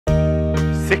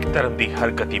सिख धर्म की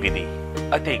हर गतिविधि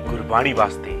ਅਤੇ ਗੁਰਬਾਣੀ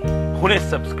ਵਾਸਤੇ ਹੁਣੇ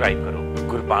ਸਬਸਕ੍ਰਾਈਬ ਕਰੋ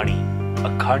ਗੁਰਬਾਣੀ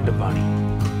ਅਖੰਡ ਬਾਣੀ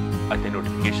ਅਤੇ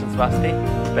ਨੋਟੀਫਿਕੇਸ਼ਨਸ ਵਾਸਤੇ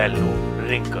ਬੈਲ ਨੂੰ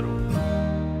ਰਿੰਗ ਕਰੋ।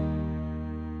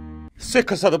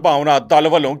 ਸਿੱਖ ਸਦਭਾਵਨਾ ਦਲ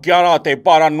ਵੱਲੋਂ 11 ਅਤੇ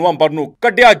 12 ਨਵੰਬਰ ਨੂੰ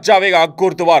ਕੱਢਿਆ ਜਾਵੇਗਾ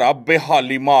ਗੁਰਦੁਆਰਾ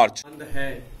ਬਿਹਾਲੀ ਮਾਰਚ।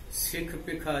 है सिख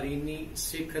भिखारीनी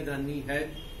सिख दानी है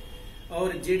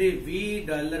और ਜਿਹੜੇ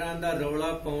 $20 ਦਾ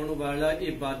ਰੌਲਾ ਪਾਉਣ ਵਾਲਾ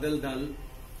ਇਹ ਬਾਦਲ ਦਲ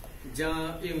ਜਾਂ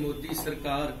ਇਹ ਮੋਦੀ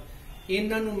ਸਰਕਾਰ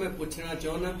ਇਹਨਾਂ ਨੂੰ ਮੈਂ ਪੁੱਛਣਾ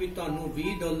ਚਾਹੁੰਦਾ ਵੀ ਤੁਹਾਨੂੰ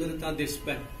 $20 ਤਾਂ ਦਿਸ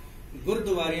ਪੈ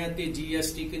ਗੁਰਦੁਆਰਿਆਂ ਤੇ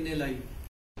GST ਕਿੰਨੇ ਲਾਈ?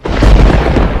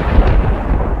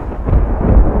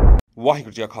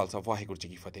 ਵਾਹਿਗੁਰੂ ਜੀ ਕਾ ਖਾਲਸਾ ਵਾਹਿਗੁਰੂ ਜੀ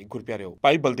ਕੀ ਫਤਿਹ। ਗੁਰਪਿਆਰਿਓ,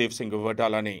 ਭਾਈ ਬਲਦੇਵ ਸਿੰਘ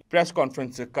ਵਡਾਲਾ ਨੇ ਪ੍ਰੈਸ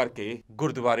ਕਾਨਫਰੰਸ ਕਰਕੇ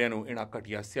ਗੁਰਦੁਆਰਿਆਂ ਨੂੰ ਇਹਨਾਂ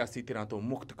ਘਟੀਆ ਸਿਆਸੀ ਧਿਰਾਂ ਤੋਂ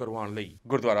ਮੁਕਤ ਕਰਵਾਉਣ ਲਈ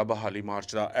ਗੁਰਦੁਆਰਾ ਬਹਾਲੀ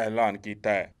ਮਾਰਚ ਦਾ ਐਲਾਨ ਕੀਤਾ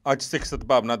ਹੈ। ਅੱਜ ਸਿੱਖ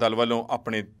ਸਦਭਾਵਨਾ ਦਲ ਵੱਲੋਂ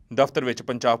ਆਪਣੇ ਦਫ਼ਤਰ ਵਿੱਚ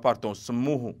ਪੰਜਾਬ ਭਰ ਤੋਂ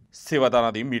ਸਮੂਹ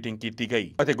ਸੇਵਾਦਾਰਾਂ ਦੀ ਮੀਟਿੰਗ ਕੀਤੀ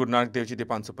ਗਈ ਅਤੇ ਗੁਰੂ ਨਾਨਕ ਦੇਵ ਜੀ ਦੇ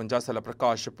 550 ਸਾਲਾ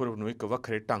ਪ੍ਰਕਾਸ਼ ਪੁਰਬ ਨੂੰ ਇੱਕ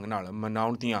ਵੱਖਰੇ ਢੰਗ ਨਾਲ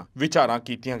ਮਨਾਉਣ ਦੀਆਂ ਵਿਚਾਰਾਂ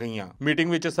ਕੀਤੀਆਂ ਗਈਆਂ।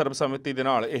 ਮੀਟਿੰਗ ਵਿੱਚ ਸਰਬਸੰਮਤੀ ਦੇ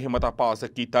ਨਾਲ ਇਹ ਮਤਾ ਪਾਸ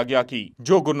ਕੀਤਾ ਗਿਆ ਕਿ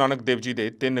ਜੋ ਗੁਰੂ ਨਾਨਕ ਦੇਵ ਜੀ ਦੇ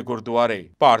 3 ਗੁਰਦੁਆਰੇ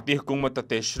ਭਾਰਤੀ ਹਕੂਮਤ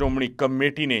ਅਤੇ ਸ਼੍ਰੋਮਣੀ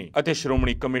ਕਮੇਟੀ ਨੇ ਅਤੇ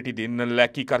ਸ਼੍ਰੋਮਣੀ ਕਮੇਟੀ ਦੀ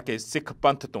ਨਲਾਇਕੀ ਕਰਕੇ ਸਿੱਖ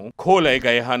ਪੰਥ ਤੋਂ ਖੋਹ ਲਏ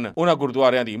ਗਏ ਹਨ, ਉਹਨਾਂ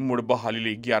ਗੁਰਦੁਆਰਿਆਂ ਦੀ ਮੁੜ ਬਹਾਲੀ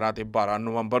ਲਈ 11 ਤੇ 12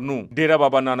 ਨਵੰਬਰ ਨੂੰ ਡੇਰਾ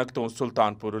ਬਾਬਾ ਨਾਨਕ ਤੋਂ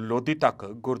ਸੁਲਤਾਨਪੁਰ ਲੋਧੀ ਤੱਕ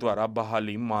ਗੁਰਦੁਆਰਾ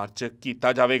ਬਹਾਲੀ ਮਾਰਚ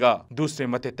ਕੀਤਾ ਜਾਵੇਗਾ। ਦੂਸਰੇ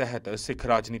ਮਤੇ ਤਹਿਤ ਸਿੱਖ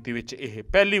ਰਾਜਨੀਤੀ ਵਿੱਚ ਇਹ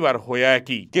ਪਹਿਲੀ ਵਾਰ ਹੋਇਆ ਹੈ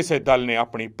ਕਿ ਕਿਸੇ ਦਲ ਨੇ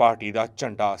ਆਪਣੀ ਪਾਰਟੀ ਦਾ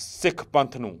ਝੰਡਾ ਸਿੱਖ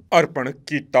ਪੰਥ ਨੂੰ ਅਰਪਣ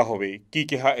ਕੀਤਾ ਹੋਵੇ। ਕੀ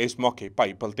ਕਿਹਾ ਇਸ ਮੌਕੇ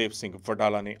ਭਾਈ ਬਲਦੇਵ ਸਿੰਘ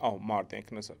ਵਡਾਲਾ ਨੇ? ਆਓ ਮਾਰਦੇ ਹਾਂ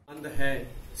ਇੱਕ ਨਜ਼ਰ। ਹੈ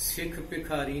ਸਿੱਖ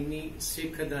ਭਿਖਾਰੀਨੀ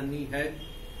ਸਿੱਖ ਦਾਨੀ ਹੈ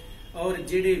ਔਰ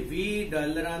ਜਿਹੜੇ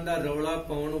 $20 ਦਾ ਰੌਲਾ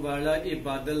ਪਾਉਣ ਵਾਲਾ ਇਹ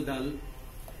ਬਾਦਲ ਦਲ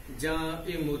ਜਾਂ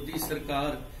ਇਹ ਮੋਦੀ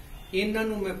ਸਰਕਾਰ ਇਹਨਾਂ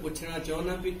ਨੂੰ ਮੈਂ ਪੁੱਛਣਾ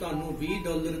ਚਾਹੁੰਦਾ ਵੀ ਤੁਹਾਨੂੰ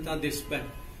 $20 ਤਾਂ ਦਿਸ ਪੈ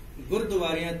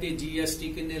ਗੁਰਦੁਆਰਿਆਂ ਤੇ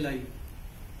GST ਕਿੰਨੇ ਲਾਈ?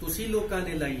 ਤੁਸੀਂ ਲੋਕਾਂ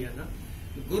ਨੇ ਲਾਈ ਆ ਨਾ।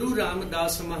 ਗੁਰੂ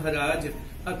ਰਾਮਦਾਸ ਮਹਾਰਾਜ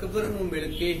ਅਕਬਰ ਨੂੰ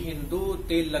ਮਿਲ ਕੇ ਹਿੰਦੂ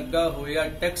ਤੇ ਲੱਗਾ ਹੋਇਆ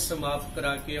ਟੈਕਸ ਮਾਫ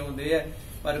ਕਰਾ ਕੇ ਆਉਂਦੇ ਆ,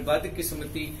 ਪਰ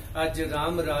ਬਦਕਿਸਮਤੀ ਅੱਜ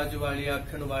ਰਾਮ ਰਾਜ ਵਾਲੇ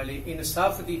ਆਖਣ ਵਾਲੇ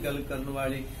ਇਨਸਾਫ ਦੀ ਗੱਲ ਕਰਨ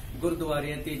ਵਾਲੇ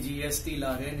ਗੁਰਦੁਆਰਿਆਂ ਤੇ GST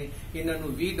ਲਾ ਰਹੇ ਨੇ। ਇਹਨਾਂ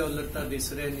ਨੂੰ $20 ਤਾਂ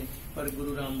ਦਿਸ ਰਹੇ ਨੇ, ਪਰ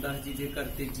ਗੁਰੂ ਰਾਮਦਾਸ ਜੀ ਦੇ ਘਰ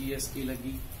ਤੇ GST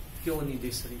ਲੱਗੀ ਕਿਉਂ ਨਹੀਂ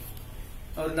ਦਿਸ ਰਹੀ?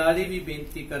 ਔਰ ਨਾਲੇ ਵੀ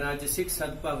ਬੇਨਤੀ ਕਰਾਂ, ਅੱਜ ਸਿੱਖ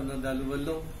ਸਦਭਾਵਨਾ ਦਲ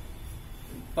ਵੱਲੋਂ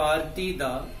ਪਾਰਟੀ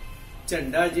ਦਾ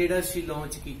ਝੰਡਾ ਜਿਹੜਾ ਸੀ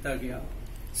ਲਾਂਚ ਕੀਤਾ ਗਿਆ,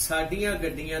 ਸਾਡੀਆਂ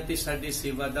ਗੱਡੀਆਂ ਤੇ ਸਾਡੇ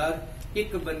ਸੇਵਾਦਾਰ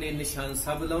ਇੱਕ ਬੰਨੇ ਨਿਸ਼ਾਨ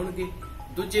ਸਾਹਿਬ ਲਾਉਣਗੇ,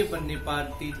 ਦੂਜੇ ਬੰਨੇ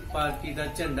ਪਾਰਟੀ ਦਾ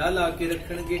ਝੰਡਾ ਲਾ ਕੇ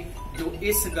ਰੱਖਣਗੇ, ਜੋ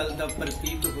ਇਸ ਗੱਲ ਦਾ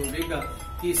ਪ੍ਰਤੀਕ ਹੋਵੇਗਾ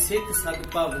ਕਿ ਸਿੱਖ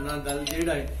ਸਦਭਾਵਨਾ ਦਲ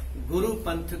ਜਿਹੜਾ ਹੈ ਗੁਰੂ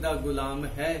ਪੰਥ ਦਾ ਗੁਲਾਮ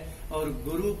ਹੈ ਔਰ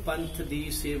ਗੁਰੂ ਪੰਥ ਦੀ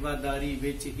ਸੇਵਾਦਾਰੀ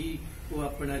ਵਿੱਚ ਹੀ ਉਹ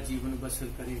ਆਪਣਾ ਜੀਵਨ ਬਸਰ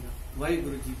ਕਰੇਗਾ।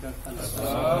 ਵਾਹਿਗੁਰੂ ਜੀ ਕਾ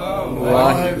ਖਾਲਸਾ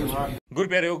ਵਾਹਿਗੁਰੂ।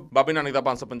 ਗੁਰਪਿਆਰਿਓ, ਬਾਬੇ ਨਾਨਕ ਦਾ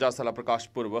 550 ਸਾਲਾ ਪ੍ਰਕਾਸ਼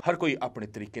ਪੁਰਬ ਹਰ ਕੋਈ ਆਪਣੇ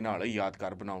ਤਰੀਕੇ ਨਾਲ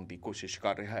ਯਾਦਗਾਰ ਬਣਾਉਣ ਦੀ ਕੋਸ਼ਿਸ਼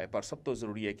ਕਰ ਰਿਹਾ ਹੈ, ਪਰ ਸਭ ਤੋਂ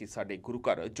ਜ਼ਰੂਰੀ ਹੈ ਕਿ ਸਾਡੇ ਗੁਰੂ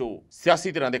ਘਰ ਜੋ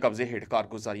ਸਿਆਸੀ ਧਿਰਾਂ ਦੇ ਕਬਜ਼ੇ ਹੇਠ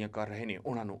ਕਾਰਗੁਜ਼ਾਰੀਆਂ ਕਰ ਰਹੇ ਨੇ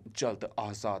ਉਹਨਾਂ ਨੂੰ ਜਲਦ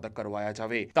ਆਜ਼ਾਦ ਕਰਵਾਇਆ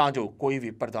ਜਾਵੇ, ਤਾਂ ਜੋ ਕੋਈ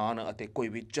ਵੀ ਪ੍ਰਧਾਨ ਅਤੇ ਕੋਈ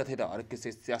ਵੀ ਜਥੇਦਾਰ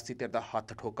ਕਿਸੇ ਸਿਆਸੀ ਧਿਰ ਦਾ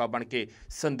ਹੱਥ ਠੋਕਾ ਬਣ ਕੇ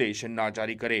ਸੰਦੇਸ਼ ਨਾ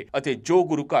ਜਾਰੀ ਕਰੇ ਅਤੇ ਜੋ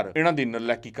ਗੁਰੂ ਘਰ ਇਹਨਾਂ ਦੀ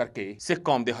ਨਲਾਇਕੀ ਕਰਕੇ ਸਿੱਖ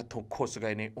ਕੌਮ ਦੇ ਹੱਥੋਂ ਖੁੱਸ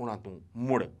ਗਏ ਨੇ ਉਹਨਾਂ ਤੋਂ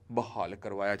ਮੁੜ ਬਹਾਲ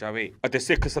ਕਰਵਾਇਆ ਜਾਵੇ। ਅਤੇ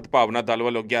ਸਿੱਖ ਸਦਭਾਵਨਾ ਦਲ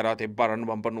ਵੱਲੋਂ 11 ਤੇ 12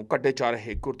 ਨਵੰਬਰ ਨੂੰ ਕੱਢੇ ਜਾ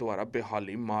ਰਹੇ ਗੁਰਦੁਆਰਾ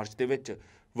ਬਿਹਾਲੀ ਮਾਰਚ ਦੇ ਵਿੱਚ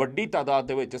ਵੱਡੀ ਤਾਦਾਦ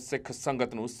ਦੇ ਵਿੱਚ ਸਿੱਖ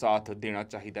ਸੰਗਤ ਨੂੰ ਸਾਥ ਦੇਣਾ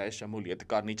ਚਾਹੀਦਾ ਹੈ, ਸ਼ਮੂਲੀਅਤ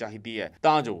ਕਰਨੀ ਚਾਹੀਦੀ ਹੈ,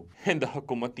 ਤਾਂ ਜੋ ਹਿੰਦ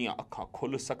ਹਕੂਮਤ ਦੀਆਂ ਅੱਖਾਂ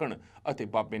ਖੁੱਲ੍ਹ ਸਕਣ ਅਤੇ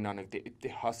ਬਾਬੇ ਨਾਨਕ ਦੇ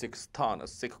ਇਤਿਹਾਸਿਕ ਸਥਾਨ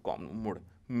ਸਿੱਖ ਕੌਮ ਨੂੰ ਮੁੜ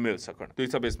ਮਿਲ ਸਕਣ। ਤੁਸੀਂ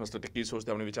ਸਭ ਇਸ ਮਸਲੇ ਤੇ ਕੀ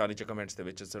ਸੋਚਦੇ? ਆਪਣੇ ਵਿਚਾਰ ਨੀਚੇ ਕਮੈਂਟਸ ਦੇ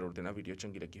ਵਿੱਚ ਜ਼ਰੂਰ ਦੇਣਾ। ਵੀਡੀਓ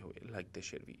ਚੰਗੀ ਲੱਗੀ ਹੋਵੇ ਲਾਈਕ ਤੇ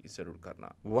ਸ਼ੇਅਰ ਵੀ ਜ਼ਰੂਰ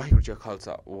ਕਰਨਾ। ਵਾਹਿਗੁਰੂ ਜੀ ਕਾ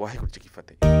ਖਾਲਸਾ ਵਾਹਿਗੁਰੂ ਜੀ ਕੀ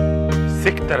ਫਤਿਹ।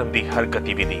 ਸਿੱਖ ਧਰਮ ਦੀ ਹਰ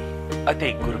ਗਤੀਵਿਧੀ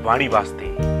ਅਤੇ ਗੁਰਬਾਣੀ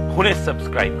ਵਾਸਤੇ ਹੁਣੇ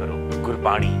ਸਬਸਕ੍ਰਾਈਬ ਕਰੋ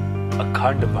ਗੁਰਬਾਣੀ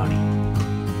ਅਖੰਡ ਬਾਣੀ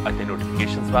ਅਤੇ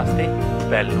ਨੋਟੀਫਿਕੇਸ਼ਨਸ ਵਾਸਤੇ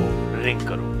ਬੈਲ ਨੂੰ ਰਿੰਗ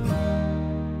ਕਰੋ।